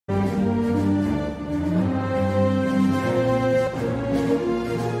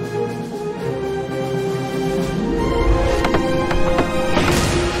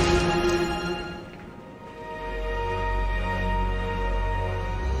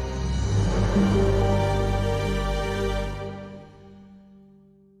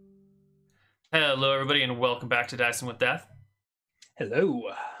Hello, everybody, and welcome back to Dicing with Death.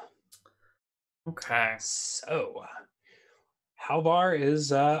 Hello. Okay. So, Halvar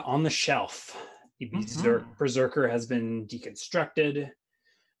is on the shelf. The Berserker has been deconstructed.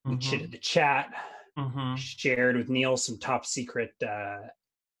 We chitted the chat. Shared with Neal some top secret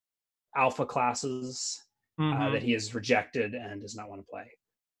alpha classes that he has rejected and does not want to play.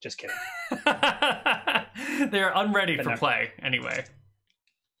 Just kidding. They're unready for play, anyway.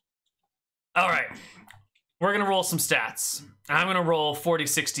 All right. We're going to roll some stats. I'm going to roll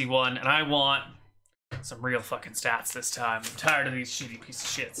 4061, and I want some real fucking stats this time. I'm tired of these shitty piece of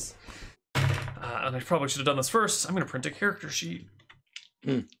shits. And I probably should have done this first. I'm going to print a character sheet.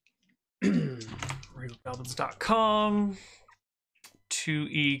 RealGoblins.com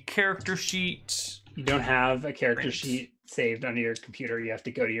 2E character sheet. You don't have a character sheet saved on your computer. You have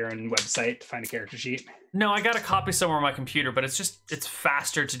to go to your own website to find a character sheet. No, I got a copy somewhere on my computer, but it's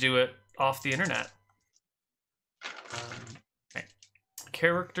faster to do it off the internet. Okay.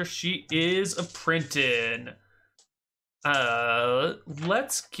 Character sheet is printed.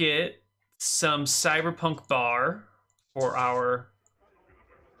 Let's get some cyberpunk bar for our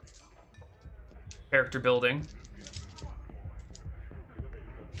character building.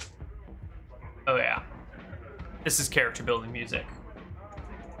 Oh yeah, this is character building music.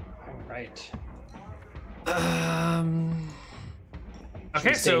 All right.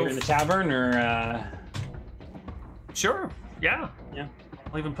 Okay, so in the tavern, or sure, yeah.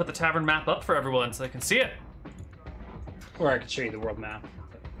 I'll even put the tavern map up for everyone so they can see it. Or I could show you the world map.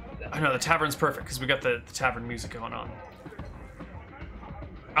 I know the tavern's perfect because we got the tavern music going on.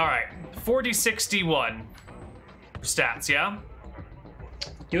 All right, 4061 stats, yeah.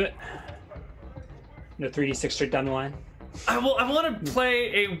 Do it. No 3d6 straight down the line. I want to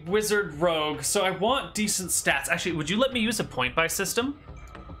play a wizard rogue, so I want decent stats. Actually, would you let me use a point buy system?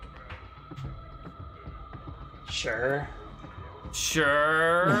 Sure.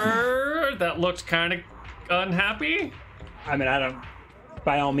 Sure. That looked kind of unhappy. I mean,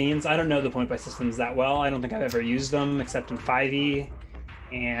 by all means, I don't know the point buy systems that well. I don't think I've ever used them except in 5e.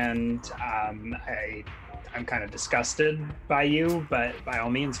 And I'm kind of disgusted by you, but by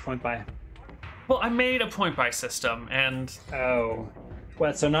all means, point buy. Well, I made a point buy system, and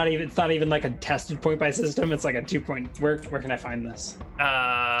what? So it's not even like a tested point buy system. It's like a 2-point. Where can I find this?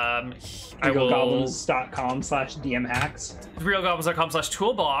 RealGoblins.com/DMHacks.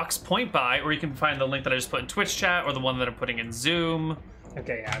 RealGoblins.com/toolbox point buy, or you can find the link that I just put in Twitch chat, or the one that I'm putting in Zoom.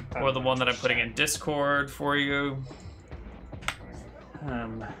 Okay, yeah. Or the one that I'm putting in Discord for you.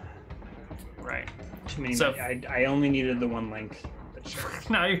 Right. So I only needed the one link. But sure.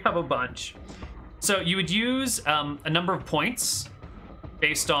 Now you have a bunch. So you would use a number of points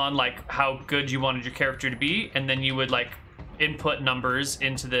based on like how good you wanted your character to be, and then you would like input numbers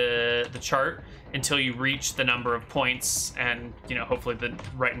into the chart until you reach the number of points, and hopefully the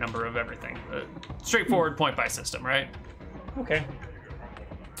right number of everything. Straightforward point buy system, right? Okay.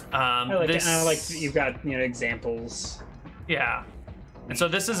 I like it. And I like that you've got examples. Yeah. And so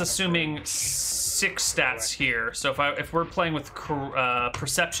this is assuming 6 stats here. So if we're playing with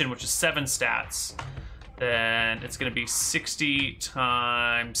perception, which is 7 stats, then it's going to be 60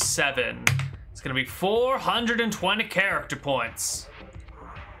 times 7. It's going to be 420 character points.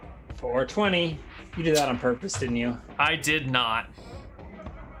 420. You did that on purpose, didn't you? I did not.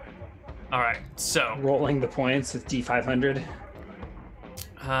 All right, so rolling the points with D500.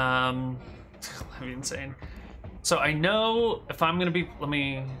 That'd be insane. So I know if I'm gonna be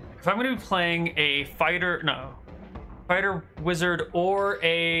playing a fighter wizard or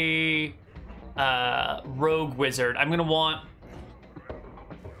a rogue wizard, I'm gonna want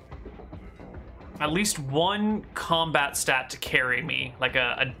at least one combat stat to carry me, like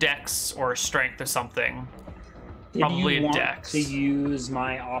a dex or a strength or something. Probably a dex. To use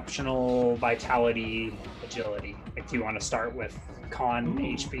my optional vitality agility, if you want to start with con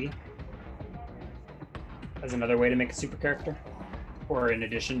HP as another way to make a super character, or in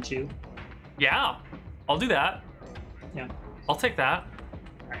addition to. Yeah, I'll do that. Yeah, I'll take that.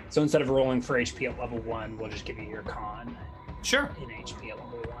 All right. So instead of rolling for HP at level 1, we'll just give you your con. Sure. In HP at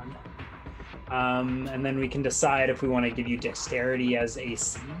level 1. And then we can decide if we want to give you dexterity as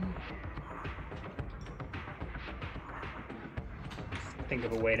AC. Think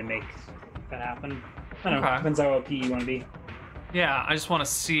of a way to make that happen. I don't know. Depends how OP you want to be. Yeah, I just want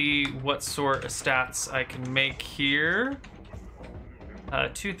to see what sort of stats I can make here.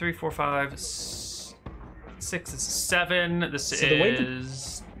 2, 3, 4, 5, 6, 7. This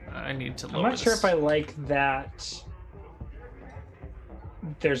is. I need to lower. I'm not sure if I like that.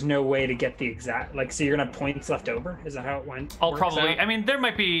 there's no way to get the exact, like, so you're gonna have points left over? Is that how it went? I'll probably, I mean, there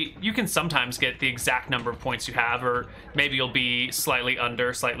might be, you can sometimes get the exact number of points you have, or maybe you'll be slightly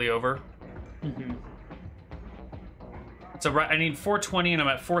under, slightly over. Mm-hmm. So I need 420 and I'm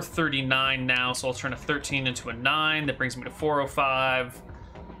at 439 now, so I'll turn a 13 into a 9. That brings me to 405.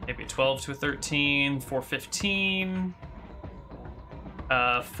 Maybe a 12 to a 13. 415.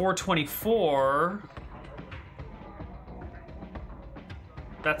 424.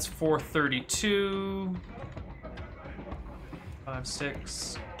 That's 432. 5,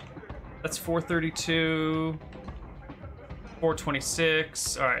 6. That's 432.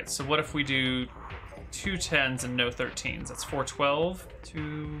 426. All right, so what if we do 2 10s and no 13s? That's 412.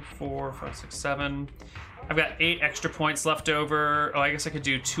 2, 4, 5, 6, 7. I've got 8 extra points left over. Oh, I guess I could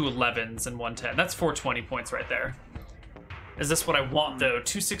do 2 11s and 1 10. That's 420 points right there. Is this what I want, though?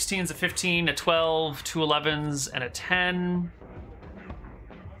 2 16s, a 15, a 12, 2 11s, and a 10.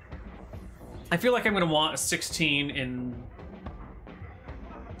 I feel like I'm going to want a 16 in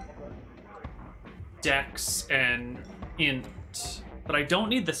Dex and Int, but I don't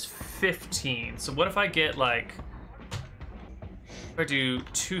need this 15. So what if I get, like, if I do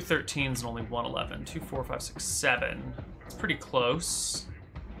 2 13s and only 1 11? 2, 4, 5, 6, 7. It's pretty close.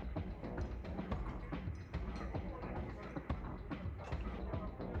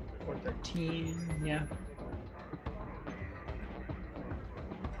 Or 13, yeah.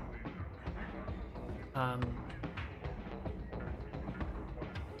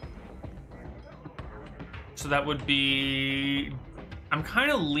 So that would be, I'm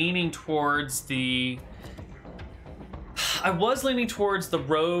kind of leaning towards the, I was leaning towards the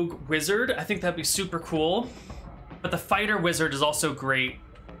rogue wizard. I think that'd be super cool. But the fighter wizard is also great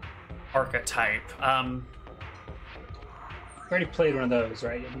archetype. You already played one of those,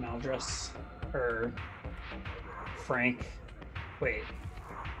 right? You have Maldrus or Frank. Wait.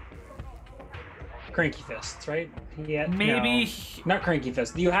 Cranky Fists, right? Yeah, maybe no, not Cranky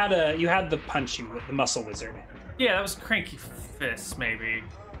Fist. You had the the muscle wizard. Yeah, that was Cranky Fist, maybe.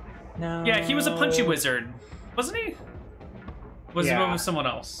 No. Yeah, he was a punchy wizard, wasn't he? Was yeah. It was someone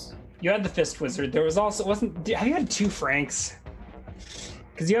else? You had the fist wizard. There was also have you had 2 Franks?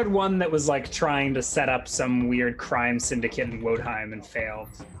 Because you had one that was like trying to set up some weird crime syndicate in Wodheim and failed.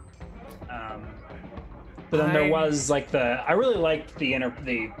 But then there was like I really liked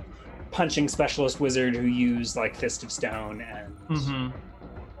the punching specialist wizard who used like Fist of Stone and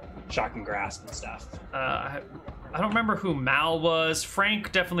Shock and Grasp and stuff. I don't remember who Mal was.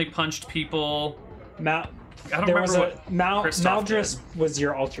 Frank definitely punched people. I don't remember what Maldrus was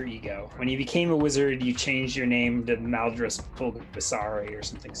your alter ego. When you became a wizard, you changed your name to Maldrus Pulgasari or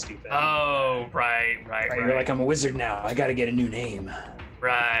something stupid. Oh, right. You're like, I'm a wizard now. I got to get a new name.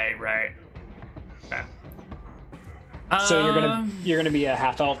 Right. Okay. So you're gonna be a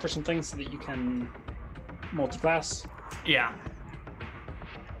half elf or something, so that you can multi-class. Yeah.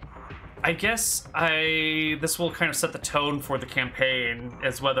 I guess this will kind of set the tone for the campaign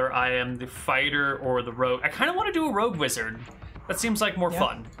as whether I am the fighter or the rogue. I kind of want to do a rogue wizard. That seems like more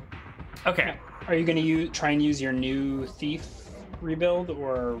fun. Okay. Yeah. Are you gonna try and use your new thief rebuild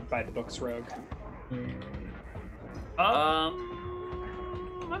or by the books rogue? I'm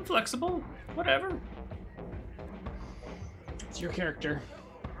flexible. Whatever. It's your character.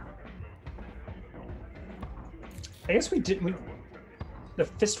 I guess the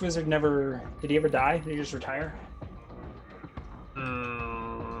Fist Wizard never... Did he ever die? Did he just retire? I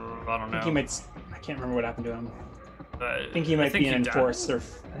don't know. I can't remember what happened to him. I think he might be an enforcer.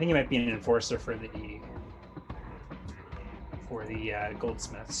 I think he might be an enforcer for the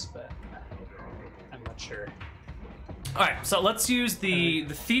goldsmiths, but I'm not sure. All right, so let's use the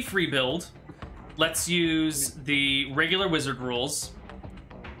thief rebuild. Let's use the regular wizard rules,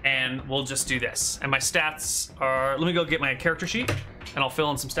 and we'll just do this. And my stats are... Let me go get my character sheet, and I'll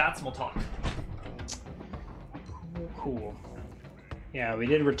fill in some stats, and we'll talk. Cool. Yeah, we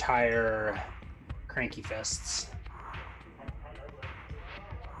did retire Cranky Fists.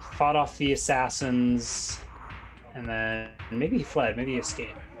 Fought off the assassins, and then maybe he fled, maybe he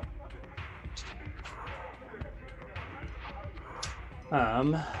escaped.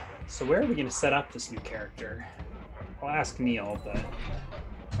 So where are we going to set up this new character? I'll ask Neal, but...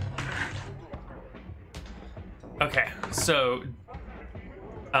 Okay, so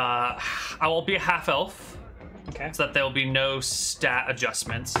I will be a half elf. Okay. So that there will be no stat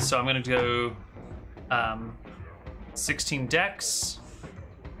adjustments. So I'm going to go 16 dex.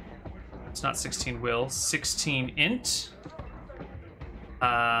 It's not 16 will. 16 int.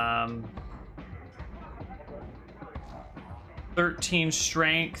 13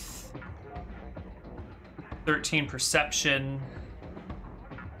 strength. 13 perception.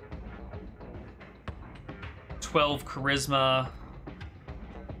 12 charisma,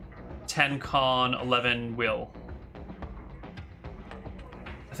 10 con, 11 will.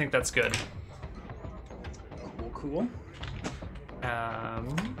 I think that's good. Cool.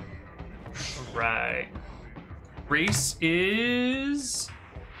 Right. Race is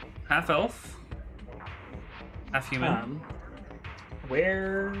half elf, half human.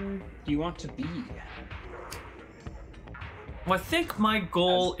 Where do you want to be? Well, I think my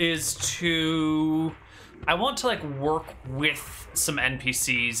goal is to... I want to, like, work with some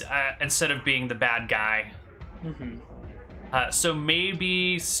NPCs instead of being the bad guy. So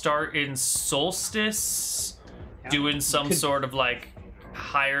maybe start in Solstice, doing some sort of, like,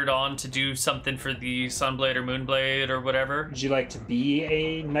 hired on to do something for the Sunblade or Moonblade or whatever. Would you like to be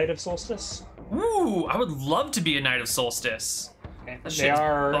a Knight of Solstice? Ooh, I would love to be a Knight of Solstice. Okay. They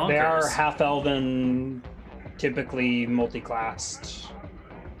are half elven, typically multi-classed.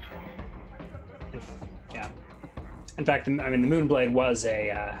 Yeah. In fact, I mean, the Moonblade was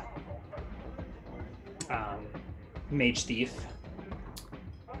a mage thief.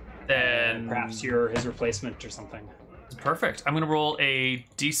 Then perhaps you're his replacement or something. Perfect. I'm gonna roll a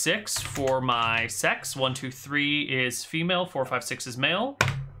d6 for my sex. 1, 2, 3 is female. 4, 5, 6 is male.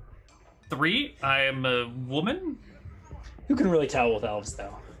 3, I am a woman. Who can really tell with elves,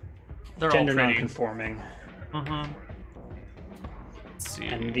 though? They're gender all pretty. non-conforming. Let's see.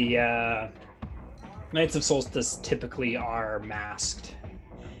 And the Knights of Solstice typically are masked.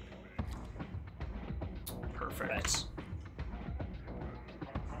 Perfect.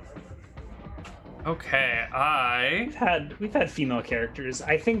 Okay, we've had female characters.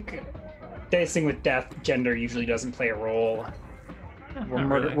 I think dicing with death gender usually doesn't play a role.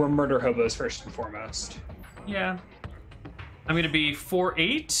 We're murder hobos first and foremost. Yeah. I'm gonna be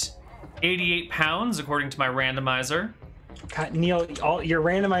 4'8", 88 pounds according to my randomizer. God, Neal, your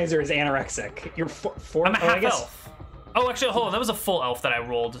randomizer is anorexic. You're four. I'm a half elf. Oh, actually, hold on. That was a full elf that I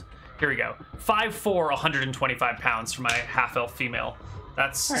rolled. Here we go. 5'4", 125 pounds for my half elf female.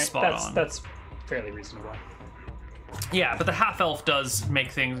 That's spot on. That's fairly reasonable. Yeah, but the half elf does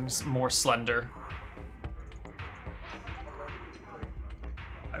make things more slender.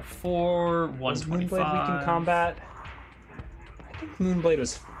 5'4", 125. Moonblade weak in combat? I think Moonblade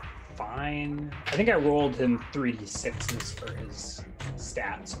was fine. I think I rolled him 3d6s for his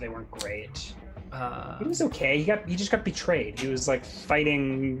stats, so they weren't great. He was okay. He just got betrayed. He was like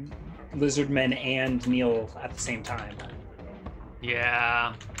fighting Lizardmen and Neal at the same time.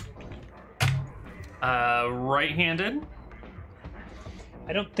 Yeah. Right-handed.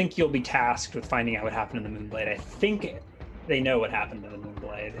 I don't think you'll be tasked with finding out what happened to the Moonblade. I think they know what happened to the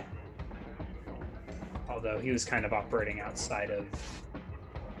Moonblade. Although he was kind of operating outside of...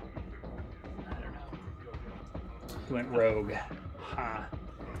 I don't know. He went rogue. Huh.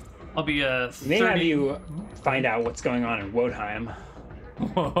 I'll be a 30... May have you find out what's going on in Wodheim.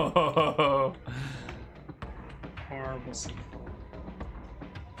 Whoa. Or we'll see.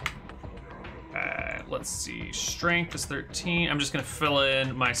 Let's see. Strength is 13. I'm just going to fill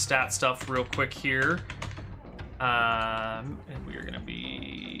in my stat stuff real quick here. And we are going to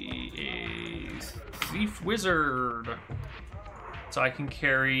be a thief wizard. So I can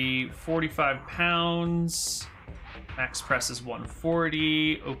carry 45 pounds. Max press is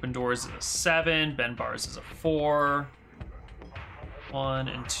 140. Open doors is a 7. Bend bars is a 4. 1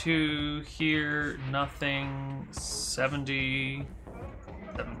 and 2 here. Nothing. 70.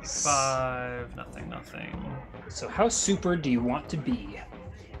 75. Nothing. So how super do you want to be?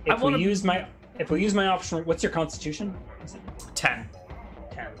 If we use my optional, what's your constitution? Is it 10.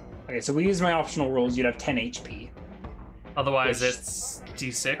 10. Okay, so we use my optional rolls, you'd have 10 HP. Otherwise it's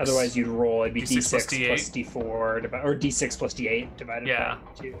D6. Otherwise you'd roll, it'd be D6 plus D8. plus D4, or D6 plus D8 divided by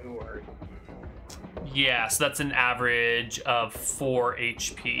 2, or... Yeah, so that's an average of 4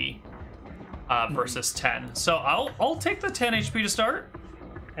 HP versus 10. So I'll take the 10 HP to start.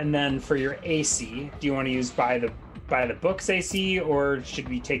 And then for your AC, do you want to use by the book's AC, or should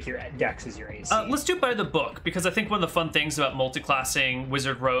we take your dex as your AC? Let's do by the book, because I think one of the fun things about multiclassing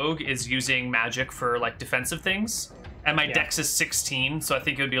Wizard Rogue is using magic for like defensive things. And my dex is 16, so I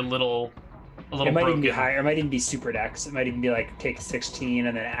think it would be a little it might broken. Even be higher. It might even be super dex. It might even be like take 16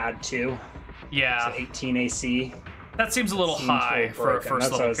 and then add 2. Yeah. So 18 AC. That seems a little high for a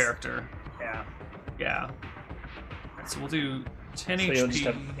first level character. Yeah. Yeah. So we'll do 10 so HP. You'll just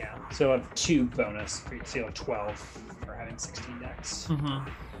have, so you'll have 2 bonus. So you'll have 12 for having 16 dex.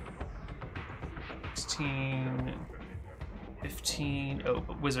 16, 15. Oh,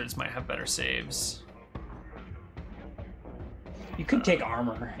 but wizards might have better saves. You could take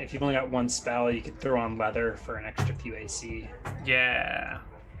armor. If you've only got 1 spell, you could throw on leather for an extra few AC. Yeah.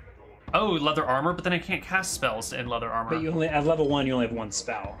 Oh, leather armor, but then I can't cast spells in leather armor. But you only at level 1, you only have 1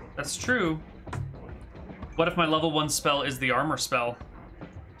 spell. That's true. What if my level 1 spell is the armor spell?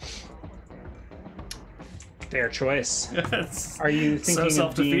 Fair choice. Are you thinking so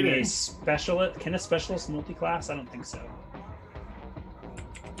of being a specialist? Can a specialist multi-class? I don't think so.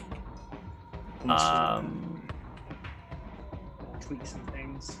 Tweak some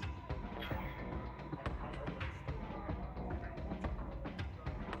things.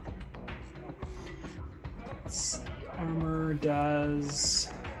 Let's see. Armor does.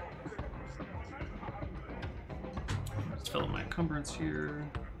 Let's fill in my encumbrance here.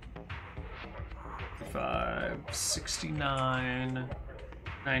 5, 69,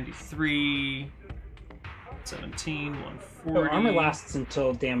 93, 17, 140. Oh, armor lasts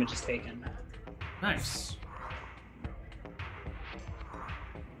until damage is taken. Nice.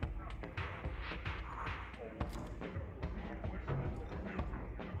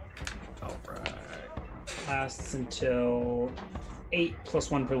 All right. Lasts until 8 plus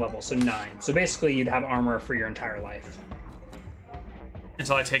 1 per level, so 9. So basically, you'd have armor for your entire life.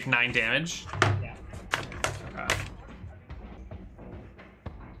 Until I take 9 damage? Yeah. Okay.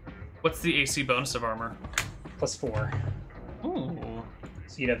 What's the AC bonus of armor? Plus 4. Ooh.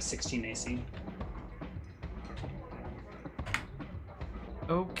 So you'd have 16 AC.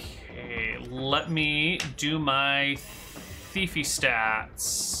 Okay, let me do my thiefy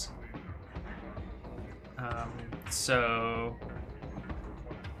stats. So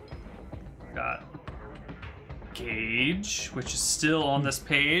got gauge, which is still on this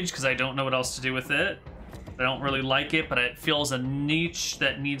page because I don't know what else to do with it. I don't really like it, but it feels a niche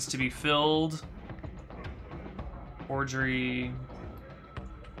that needs to be filled. Forgery,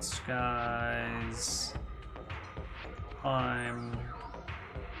 disguise, climb,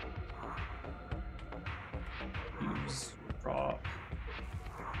 use, drop,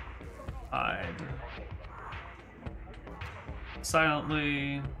 hide,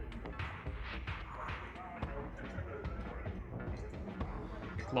 silently,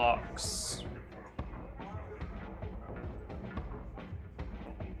 locks,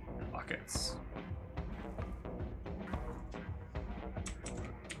 pockets.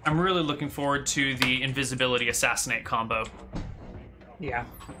 I'm really looking forward to the invisibility assassinate combo. Yeah.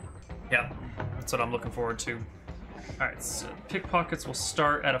 Yeah, that's what I'm looking forward to. All right, so pickpockets will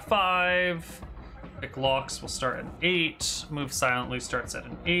start at a 5. Pick locks will start at an 8. Move silently starts at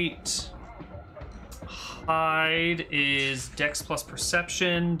an 8. Hide is Dex plus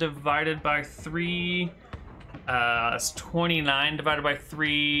Perception divided by 3. That's 29 divided by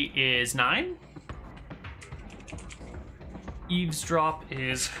 3 is 9. Eavesdrop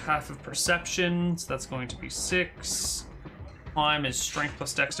is half of Perception, so that's going to be 6. Climb is Strength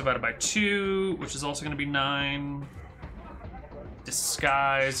plus Dex divided by 2, which is also going to be 9.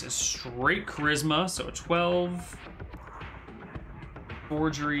 Disguise is straight Charisma, so a 12.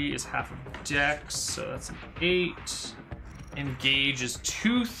 Forgery is half of Dex, so that's an 8. Engage is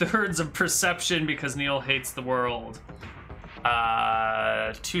 2/3 of Perception because Neal hates the world.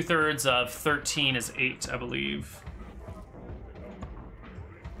 2/3 of 13 is 8, I believe.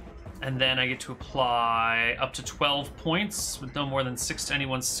 And then I get to apply up to 12 points with no more than 6 to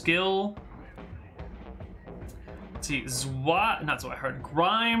anyone's skill. Let's see,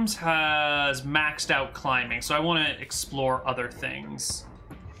 Grimes has maxed out climbing, so I want to explore other things.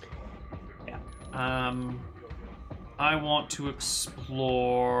 Yeah. I want to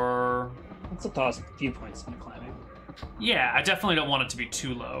explore... Let's toss a few points into climbing. Yeah, I definitely don't want it to be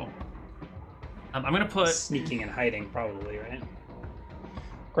too low. I'm going to put... Sneaking and hiding, probably, right?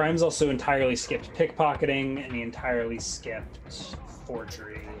 Grimes also entirely skipped pickpocketing, and he entirely skipped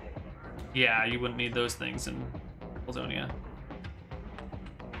forgery. Yeah, you wouldn't need those things in Bolzonia.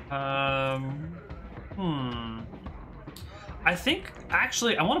 I think,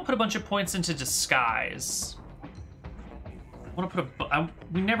 actually, I want to put a bunch of points into disguise. I want to put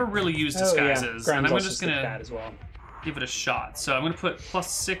we never really use disguises, yeah. and I'm also just going that as well. give it a shot. So I'm going to put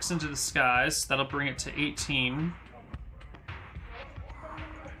plus 6 into disguise. That'll bring it to 18.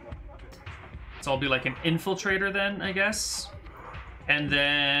 So I'll be like an infiltrator then, I guess. And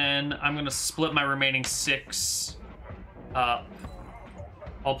then I'm going to split my remaining 6 up.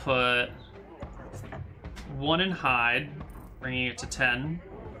 I'll put 1 in hide, bringing it to 10.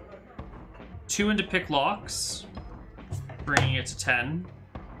 2 into pick locks, bringing it to 10.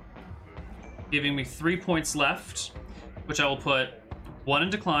 Giving me 3 points left, which I will put 1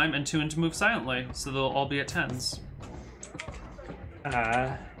 into climb and 2 into move silently. So they'll all be at 10s.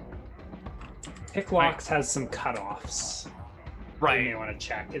 Pick locks has some cutoffs. Right. You may want to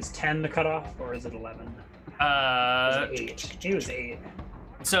check. Is 10 the cutoff, or is it 11? Uh, Is it 8? It was 8.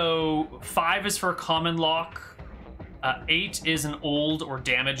 So 5 is for a common lock. 8 is an old or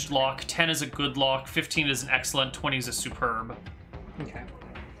damaged lock. 10 is a good lock. 15 is an excellent. 20 is a superb. Okay.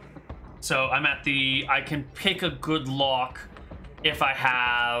 So I'm at the... I can pick a good lock if I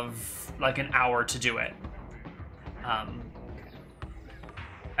have like an hour to do it.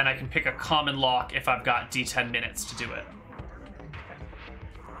 And I can pick a common lock if I've got D10 minutes to do it.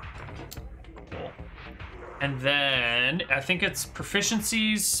 Cool. And then I think it's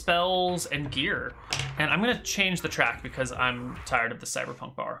proficiencies, spells, and gear. And I'm going to change the track because I'm tired of the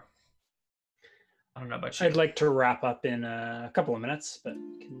cyberpunk bar. I don't know about you. I'd like to wrap up in a couple of minutes, but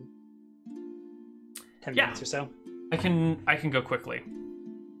 10 minutes or so. I can go quickly.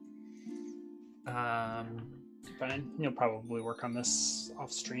 Fine. You'll probably work on this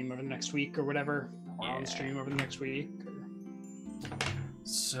off stream over the next week or whatever. Or on stream over the next week. Or...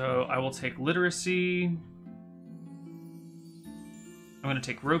 So I will take literacy. I'm going to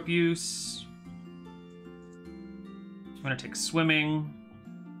take rope use. I'm going to take swimming.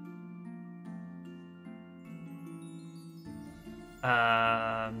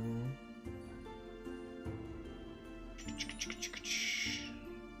 I'm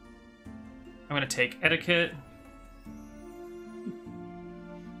going to take etiquette.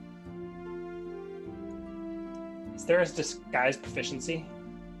 Is there a disguise proficiency?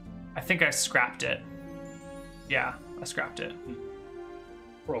 I think I scrapped it. Yeah, I scrapped it.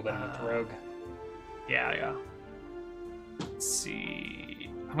 Rolled in with the rogue. Yeah. Let's see.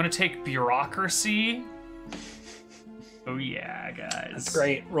 I'm going to take bureaucracy. Oh yeah, guys. That's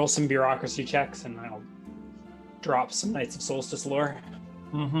great. Roll some bureaucracy checks and I'll drop some Knights of Solstice lore.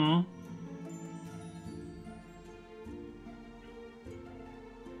 Mm-hmm.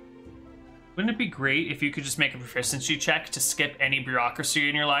 Wouldn't it be great if you could just make a proficiency check to skip any bureaucracy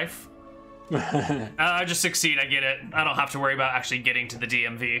in your life? I just succeed, I get it. I don't have to worry about actually getting to the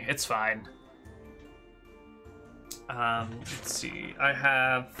DMV. It's fine. Let's see. I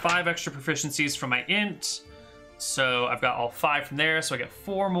have 5 extra proficiencies from my int. So I've got all 5 from there, so I get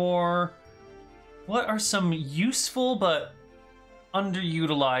 4 more. What are some useful but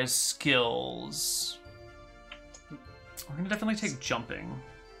underutilized skills? We're gonna definitely take jumping.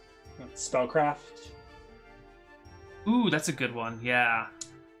 Spellcraft. Ooh, that's a good one, yeah.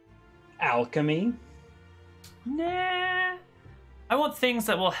 Alchemy. Nah. I want things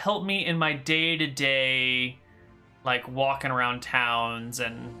that will help me in my day-to-day, like walking around towns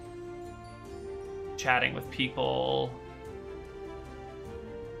and chatting with people,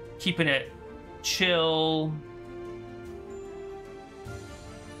 keeping it chill.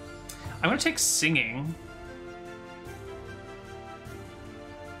 I'm gonna take singing.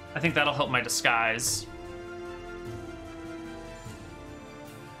 I think that'll help my disguise.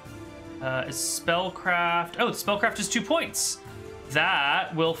 Is spellcraft? Oh, spellcraft is 2 points.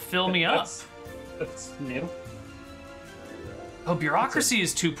 That will fill me up. That's new. Oh, bureaucracy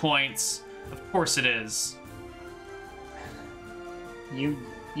is 2 points. Of course it is. You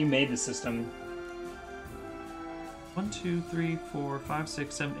made the system. 1, 2, 3, 4, 5,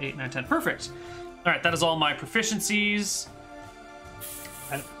 6, 7, 8, 9, 10. Perfect. All right, that is all my proficiencies.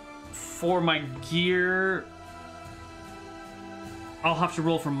 For my gear, I'll have to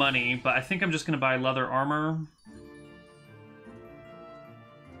roll for money, but I think I'm just going to buy leather armor.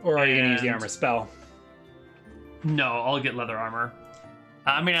 Or are you going to use the armor spell? No, I'll get leather armor.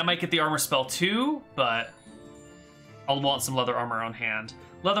 I mean, I might get the armor spell too, but I'll want some leather armor on hand.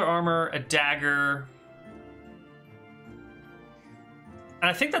 Leather armor, a dagger. And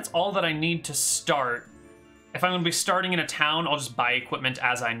I think that's all that I need to start. If I'm going to be starting in a town, I'll just buy equipment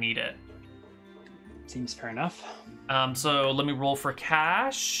as I need it. Seems fair enough. So let me roll for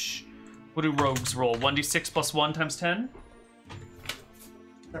cash. What do rogues roll? 1d6 plus 1 times 10? Is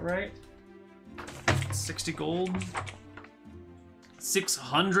that right? 60 gold.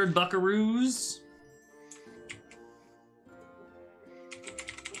 600 buckaroos.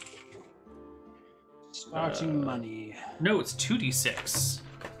 Starting money. No, it's 2d6.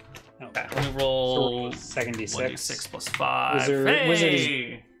 Oh. Okay, let me roll. Second d6. 1d6 plus 5. Wizard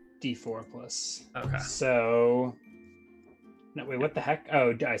Hey! is d4 plus. Okay. So. No, wait, what the heck?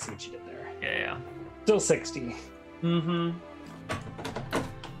 Oh, I see what you did there. Yeah. Still 60. Mm-hmm.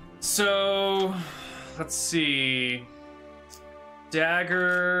 So, let's see.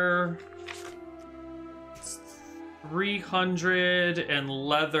 Dagger. 300 and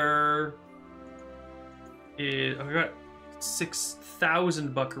leather is. I got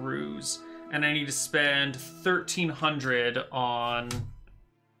 6,000 buckaroos, and I need to spend 1,300 on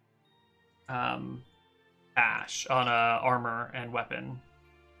cash on armor and weapon.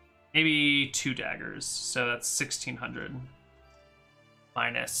 Maybe 2 daggers, so that's 1,600.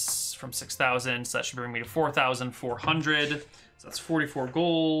 minus from 6,000, so that should bring me to 4,400. So that's 44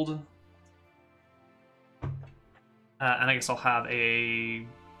 gold. And I guess I'll have a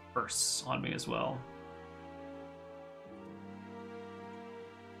purse on me as well.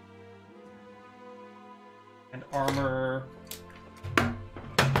 And armor.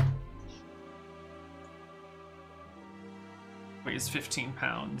 Weighs 15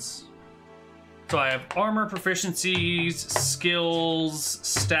 pounds. So I have armor proficiencies, skills,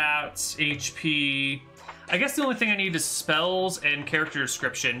 stats, HP. I guess the only thing I need is spells and character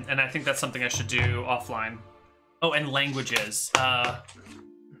description, and I think that's something I should do offline. Oh, and languages.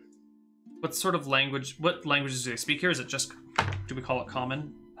 What sort of language? What languages do they speak here? Is it just? Do we call it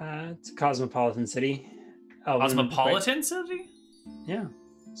common? It's a cosmopolitan city. Cosmopolitan city? Yeah.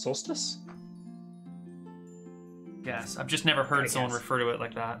 Solstice? Yes, I've just never heard someone refer to it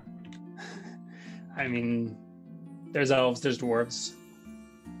like that. I mean, there's elves, there's dwarves,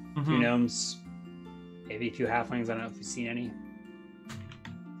 a few gnomes, maybe a few halflings. I don't know if you've seen any.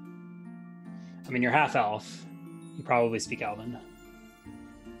 I mean, you're half elf. You probably speak Elven.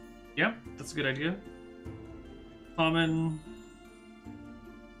 Yeah, that's a good idea. Common,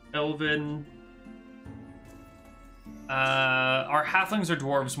 Elven. Are halflings or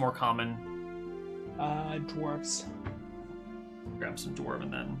dwarves more common? Dwarves. Grab some dwarven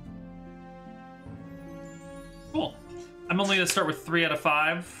then. Cool. I'm only gonna start with 3 out of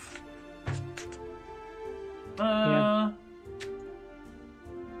 5. No,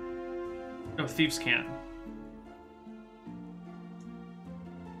 thieves can't.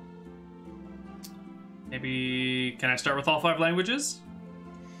 Maybe, can I start with all 5 languages?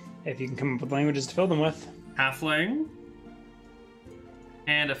 If you can come up with languages to fill them with. Halfling.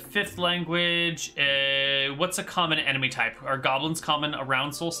 And a 5th language. What's a common enemy type? Are goblins common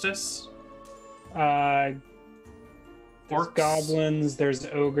around Solstice? There's Orcs? goblins, there's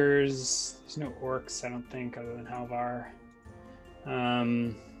ogres. There's no orcs, I don't think, other than Halvar.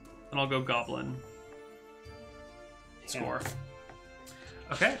 Then I'll go goblin. Score.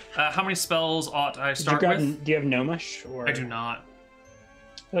 Okay. How many spells ought I start with? Do you have gnomish? Or... I do not.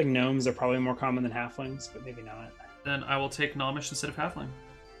 I feel like gnomes are probably more common than halflings, but maybe not. Then I will take gnomish instead of halfling.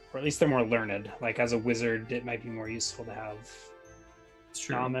 Or at least they're more learned. Like as a wizard, it might be more useful to have It's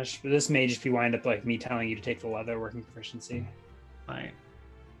true. gnomish. But this may just be wind up like me telling you to take the leather working proficiency. Right.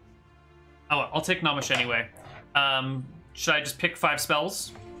 Oh, I'll take gnomish anyway. Should I just pick 5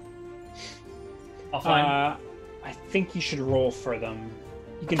 spells? Offline? I think you should roll for them.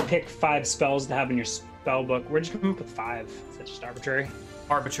 You can pick 5 spells to have in your spell book. Where'd you come up with 5? Is that just arbitrary?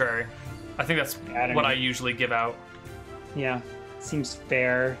 Arbitrary. I think that's what I usually give out. Yeah, seems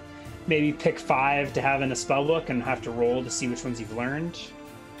fair. Maybe pick 5 to have in a spell book and have to roll to see which ones you've learned.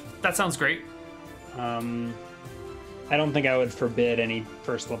 That sounds great. I don't think I would forbid any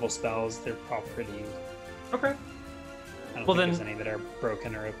first level spells. They're all pretty... Okay. I don't think there's any that are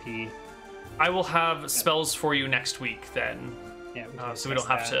broken or OP. I will have spells for you next week then. Yeah, so we don't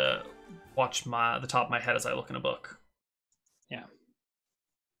have to watch the top of my head as I look in a book. Yeah.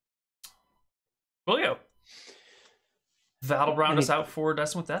 Coolio. That'll round us out for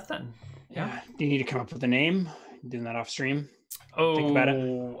Dustin with Death then. Yeah. Do you need to come up with a name? Doing that off stream? Oh, Think about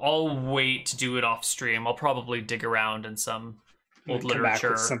it. I'll wait to do it off stream. I'll probably dig around in some old Come back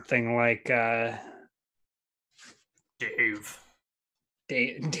literature. with something like Dave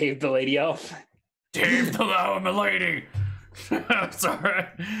the Lady Elf. Dave the I'm a lady. Sorry.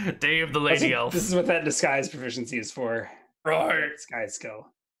 Dave the Lady Elf. This is what that disguise proficiency is for. Right. Disguise skill.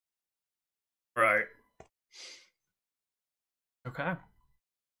 Right. Okay.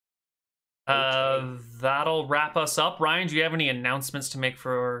 That'll wrap us up. Ryan, do you have any announcements to make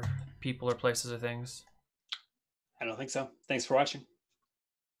for people or places or things? I don't think so. Thanks for watching.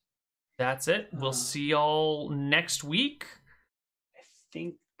 That's it. We'll see y'all next week. I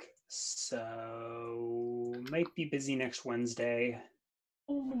think so. Might be busy next Wednesday.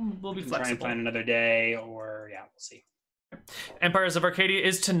 We'll be Try and flexible. find another day, or yeah, we'll see. Empires of Arcadia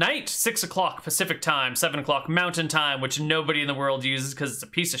is tonight, 6 o'clock Pacific time, 7 o'clock Mountain time, which nobody in the world uses because it's a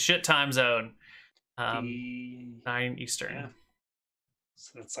piece of shit time zone. 9 Eastern. Yeah.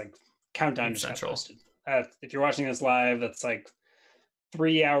 So that's like countdown just got Central. posted. If you're watching this live, that's like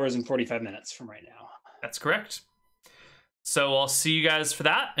 3 hours and 45 minutes from right now. That's correct. So I'll see you guys for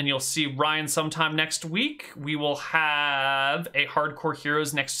that, and you'll see Ryan sometime next week. We will have a Hardcore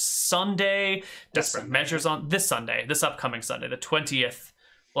Heroes next Sunday. Desperate Measures on this upcoming Sunday, the 20th.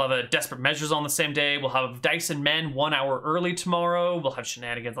 We'll have a Desperate Measures on the same day. We'll have Dice and Men 1 hour early tomorrow. We'll have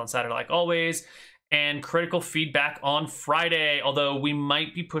Shenanigans on Saturday like always. And Critical Feedback on Friday, although we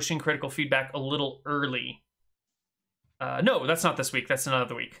might be pushing Critical Feedback a little early. No, that's not this week. That's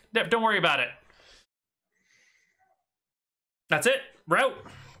another week. Don't worry about it. That's it. We're out.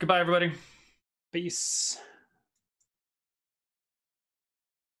 Goodbye, everybody. Peace.